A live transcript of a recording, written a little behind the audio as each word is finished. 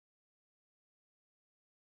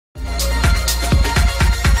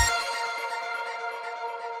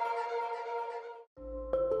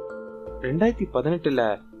2018ல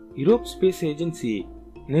Europe space agency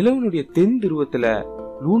நிலவுனுடைய தென் துருவத்துல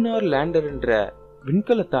lunar lander என்ற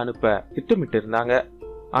விண்கலத்தை அனுப்ப திட்டமிட்டு இருந்தாங்க.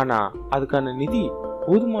 ஆனா அதுக்கான நிதி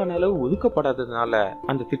போதுமான அளவு ஒதுக்கப்படாததுனால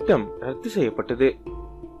அந்த திட்டம் ரத்து செய்யப்பட்டது.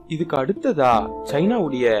 இதுக்கு அடுத்ததா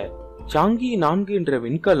சைனாவுடைய சாங்கி 4 என்ற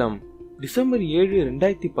விண்கலம் டிசம்பர் 7,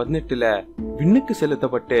 2018ல விண்ணுக்கு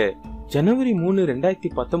செலுத்தப்பட்டு ஜனவரி 3,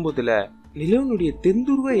 2019ல நிலவுனுடைய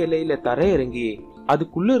தென்துருவ எல்லையில தரையிறங்கி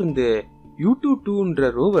அதுக்குள்ள இருந்து U22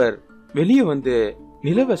 ரோவர் வெளியே வந்து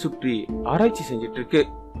நிலவை சுற்றி ஆராய்ச்சி செஞ்சிட்டு இருக்கு.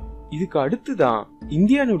 இதுக்கு அடுத்துதான்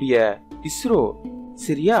இந்தியானுடைய இஸ்ரோ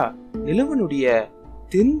சரியா நிலவனுடைய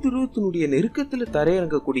தென் துருவத்தினுடைய நெருக்கத்துல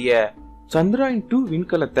தரையிறங்கக்கூடிய சந்திராயன் 2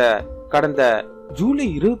 விண்கலத்தை கடந்த ஜூலை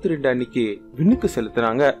 22 அன்னைக்கு விண்ணுக்கு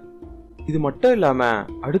செலுத்தினாங்க. இது மட்டும் இல்லாம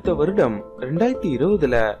அடுத்த வருடம்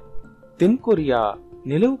 2020ல தென்கொரியா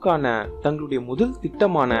நிலவுக்கான தங்களுடைய முதல்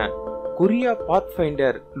திட்டமான கொரியா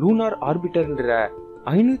பாத்ஃபைண்டர் லூனார் ஆர்பிட்டர் என்ற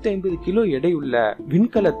 550 கிலோ எடையுள்ள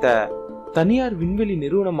விண்கலத்தை தனியார் விண்வெளி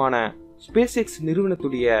நிறுவனமான ஸ்பேஸ் எக்ஸ்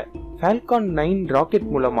நிறுவனத்துடைய ஃபால்கான் 9 ராக்கெட்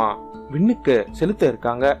மூலமா விண்ணுக்கு செலுத்த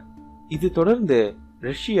இருக்காங்க. இது தொடர்ந்து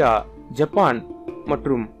ரஷ்யா, ஜப்பான்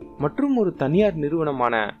மற்றும் ஒரு தனியார்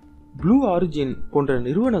நிறுவனமான ப்ளூ ஆரிஜின் போன்ற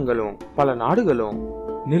நிறுவனங்களும் பல நாடுகளும்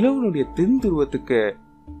நிலவுனுடைய தென் துருவத்துக்கு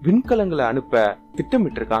விண்கலங்களை அனுப்ப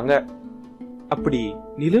திட்டமிட்டு இருக்காங்க. அப்படி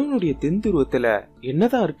நிலவுனுடைய தென் துருவத்துல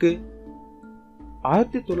என்னதான் இருக்கு?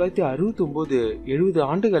 1969-70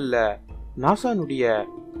 ஆண்டுகள்ல நாசானுடைய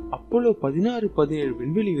அப்போலோ 16-17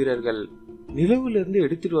 விண்வெளி வீரர்கள் நிலவுல இருந்து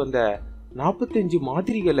எடுத்துட்டு வந்த 45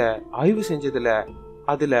 மாதிரிகளை ஆய்வு செஞ்சதுல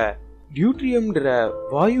அதுல டியூட்ரியம்ன்ற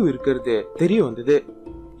வாயு இருக்கிறது தெரிய வந்தது.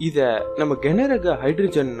 இத நம்ம கனரக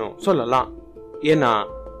ஹைட்ரஜன் சொல்லலாம். ஏன்னா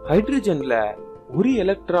ஹைட்ரஜன்ல ஒரு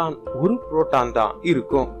எலக்ட்ரான் ஒரு புரோட்டான் தான்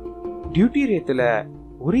இருக்கும். டியூட்டீரியத்துல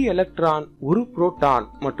ஒரு எலக்ட்ரான் ஒரு புரோட்டான்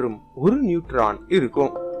மற்றும் ஒரு நியூட்ரான்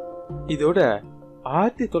இருக்கும். இதோட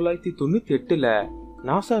 1998ல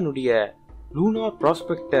நாசானுடைய லூனார்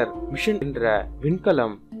ப்ராஸ்பெக்டர் மிஷன் என்ற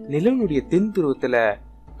விண்கலம் நிலவுனுடைய தென் துருவத்துல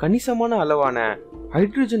கணிசமான அளவான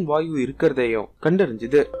ஹைட்ரஜன் வாயு இருக்கிறதையும்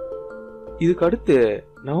கண்டறிஞ்சது. இதுக்கு அடுத்து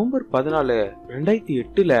நவம்பர் 14,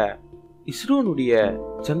 2008ல இஸ்ரோனுடைய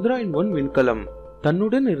சந்திராயன் 1 விண்கலம்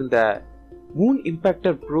தன்னுடன் இருந்த மூன்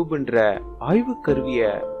இம்பாக்டர் ப்ரோப் என்ற ஆய்வு கருவிய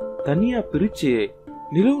தனியா பிரிச்சு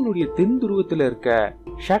நிலவுனுடைய தென் துருவத்துல இருக்க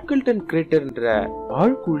ஷாக்கிள்டன் கிரேட்டர் என்ற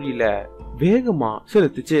ஆழ்குழியில வேகமா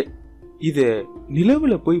செலுத்துச்சு. இது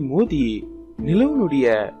நிலவுல போய் மோதி நிலவுனுடைய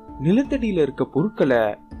நிலத்தடியில இருக்க பொருட்களை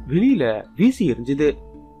வெளியில வீசி எறிஞ்சது.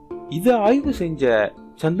 இத ஆய்வு செஞ்ச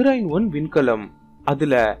சந்திராயன் 1 விண்கலம்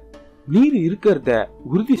அதுல நீர் இருக்கிறத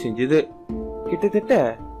உறுதி செஞ்சது. கிட்டத்தட்ட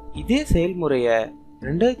இதே செயல்முறைய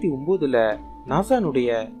 2009ல நாசானுடைய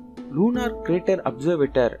lunar greater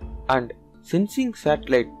அப்சர்வேட்டர் and sensing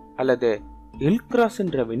satellite அல்லது எல்கிராஸ்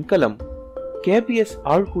என்ற விண்கலம் கேபிஎஸ்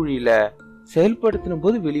ஆழ்குழியில செயல்படுத்தின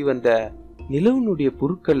போது வெளிவந்த நிலவுனுடைய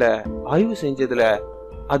பொருட்களை ஆய்வு செஞ்சதுல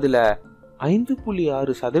அதுல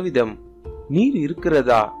 5.6% நீர்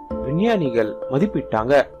இருக்கிறதா விஞ்ஞானிகள்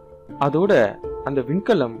மதிப்பிட்டாங்க. அதோட அந்த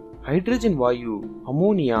விண்கலம் ஹைட்ரஜன் வாயு,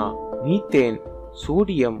 அமோனியா, மீத்தேன்,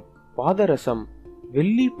 சோடியம், பாதரசம்,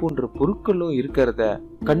 வெள்ளி போன்ற பொருட்களும் இருக்கிறத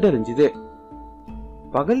கண்டறிஞ்சது.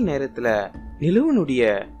 பகல் நேரத்துல நிலவனுடைய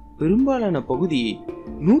பெரும்பாலான பகுதி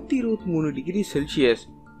 123 டிகிரி செல்சியஸ்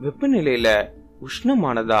வெப்பநிலையில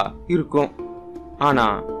உஷ்ணமானதா இருக்கும். ஆனா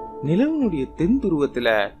நிலவனுடைய தென் துருவத்துல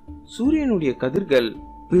சூரியனுடைய கதிர்கள்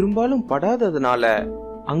பெரும்பாலும் படாததுனால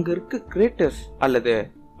அங்க இருக்க கிரேட்டர்ஸ் அல்லது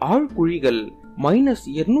ஆழ்குழிகள்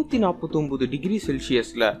 -249 டிகிரி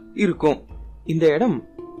செல்சியஸ்ல இருக்கும். இந்த இடம்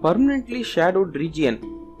பர்மனன்ட்லி ஷேடோட் ரீஜியன்,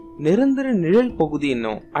 நிரந்தர நிழல் பகுதி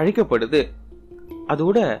என்னும் அழைக்கப்படுது.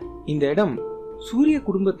 அதோட இந்த இடம் சூரிய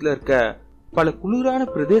குடும்பத்துல இருக்க பல குளிரான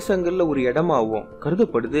பிரதேசங்கள்ல ஒரு இடமாவும்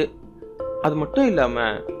கருதப்படுது. அது மட்டும் இல்லாம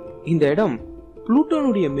இந்த இடம்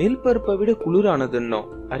புளூட்டோனுடைய மேல்பரப்பை விட குளிரானதுன்னு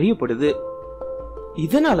அறியப்படுது.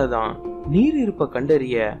 இதனாலதான் நீர் இருப்ப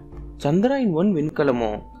கண்டறிய சந்திராயன் 1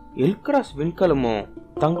 விண்கலமும் எல்கிராஸ் விண்கலமும்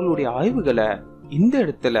தங்களுடைய ஆய்வுகளை இந்த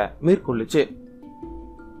இடத்துல மேற்கொள்ளுச்சு.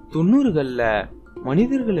 90கள்ல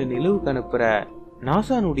மனிதர்களை நிலவுக்கு அனுப்புற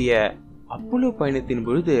நாசானுடைய அப்போலோ பயணத்தின்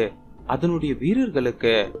பொழுது அதனுடைய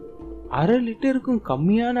வீரர்களுக்கு 1/2 லிட்டருக்கும்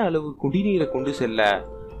கம்மியான அளவு குடிநீரை கொண்டு செல்ல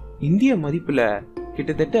இந்திய மதிப்புல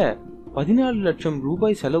கிட்டத்தட்ட 14 லட்சம்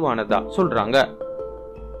ரூபாய் செலவானதா சொல்றாங்க.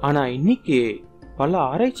 ஆனா இன்னைக்கு பல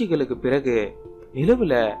ஆராய்ச்சிகளுக்கு பிறகு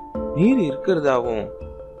நிலவுல நீர் இருக்கிறதாவும்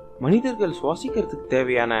மனிதர்கள் சுவாசிக்கிறதுக்கு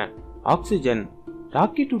தேவையான ஆக்சிஜன்,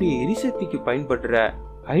 ராக்கெட்டுடைய எரிசக்திக்கு பயன்படுற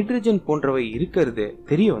ஹைட்ரஜன் போன்றவை இருக்கிறது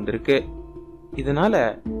தெரிய வந்திருக்கு. இதனால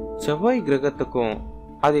செவ்வாய் கிரகத்துக்கும்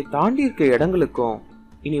அதை தாண்டி இருக்க இடங்களுக்கும்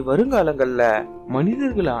இனி வருங்காலங்கள்ல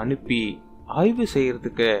மனிதர்களை அனுப்பி ஆய்வு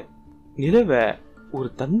செய்யறதுக்கு நிலவை ஒரு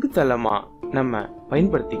தங்கு தளமா நம்ம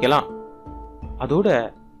பயன்படுத்திக்கலாம். அதோட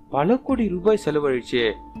பல கோடி ரூபாய் செலவழிச்சு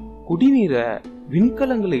குடிநீரை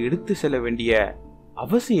விண்கலங்களை எடுத்து செல்ல வேண்டிய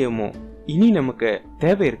அவசியமும் இனி நமக்கு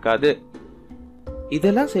தேவை இருக்காது.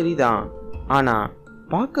 இதெல்லாம் சரிதான். ஆனா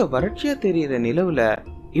பார்க்க வறட்சியா தெரிகிற நிலவுல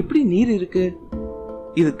எப்படி நீர் இருக்கு?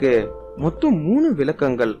 இதுக்கு மொத்தம் 3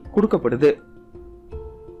 விளக்கங்கள் கொடுக்கப்படுது.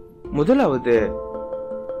 முதலாவது,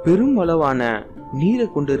 பெருமளவான நீரை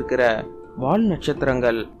கொண்டிருக்கிற வால்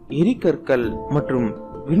நட்சத்திரங்கள், எரிக்கற்கள் மற்றும்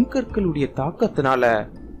விண்கற்களுடைய தாக்கத்தினால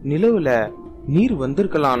நிலவுல நீர்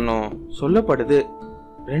வந்திருக்கலாம்னு சொல்லப்படுது.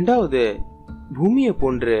 ரெண்டாவது, பூமியை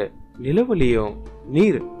போன்று நிலவுலையும்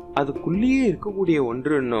நீர் அதுக்குள்ளேயே இருக்கக்கூடிய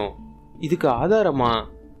ஒன்றுன்னு இதுக்கு ஆதாரமா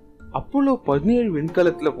அப்போலோ 17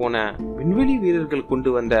 விண்கலத்துல போன விண்வெளி வீரர்கள் கொண்டு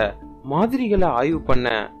வந்த மாதிரிகளை ஆய்வு பண்ண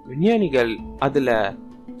விஞ்ஞானிகள் அதுல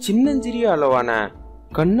சின்னஞ்சிறிய அளவான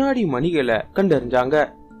கண்ணாடி மணிகளை கண்டறிஞ்சாங்க.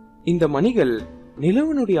 இந்த மணிகள்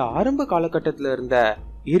நிலவனுடைய ஆரம்ப காலகட்டத்தில இருந்த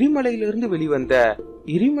எரிமலையிலிருந்து வெளிவந்த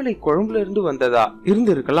எரிமலை குழம்புல இருந்து வந்ததா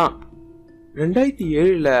இருந்திருக்கலாம்.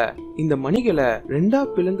 2007ல இந்த மணிகளை 2ஆ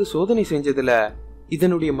பிளந்து சோதனை செஞ்சதுல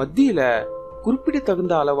இதனுடைய மத்தியில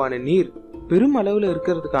குறிப்பிடத்தகுந்த அளவான நீர் பெரும் அளவுல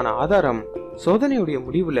இருக்கிறதுக்கான ஆதாரம் சோதனையுடைய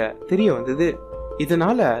முடிவுல தெரிய வந்தது.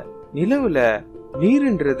 இதனால நிலவுல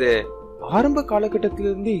நீர்ன்றது ஆரம்ப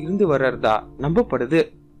காலகட்டத்திலிருந்து இருந்து வர்றதா நம்பப்படுது.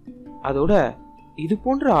 அதோட இது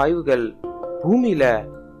போன்ற ஆய்வுகள் பூமியில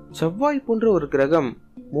செவ்வாய் போன்ற ஒரு கிரகம்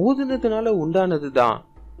மோதினதுனால உண்டானதுதான்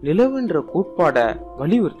நிலவுன்ற கோட்பாட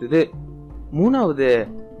வலியுறுத்துது. மூணாவது,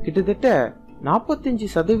 கிட்டத்தட்ட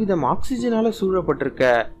 45% ஆக்சிஜனால சூழப்பட்டிருக்க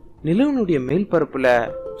நிலவனுடைய மேல் பரப்புல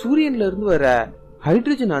சூரியன்ல இருந்து வர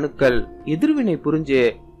ஹைட்ரஜன் அணுக்கள் எதிர்வினை புரிஞ்சு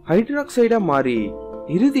ஹைட்ராக்சைடா மாறி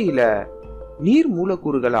இறுதியில நீர்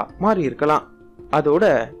மூலக்கூறுகளா மாறி இருக்கலாம். அதோட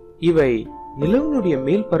இவை நிலவனுடைய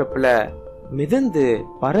மேல் பரப்புல மிதந்து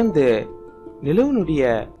பறந்து நிலவனுடைய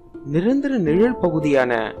நிரந்தர நிழல்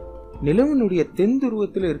பகுதியான நிலவனுடைய தென்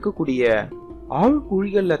துருவத்தில் இருக்கக்கூடிய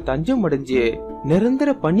ஆழ்குழிகள்ல தஞ்சம் அடைஞ்சு நிரந்தர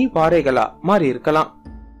பனி பாறைகளா மாறி இருக்கலாம்.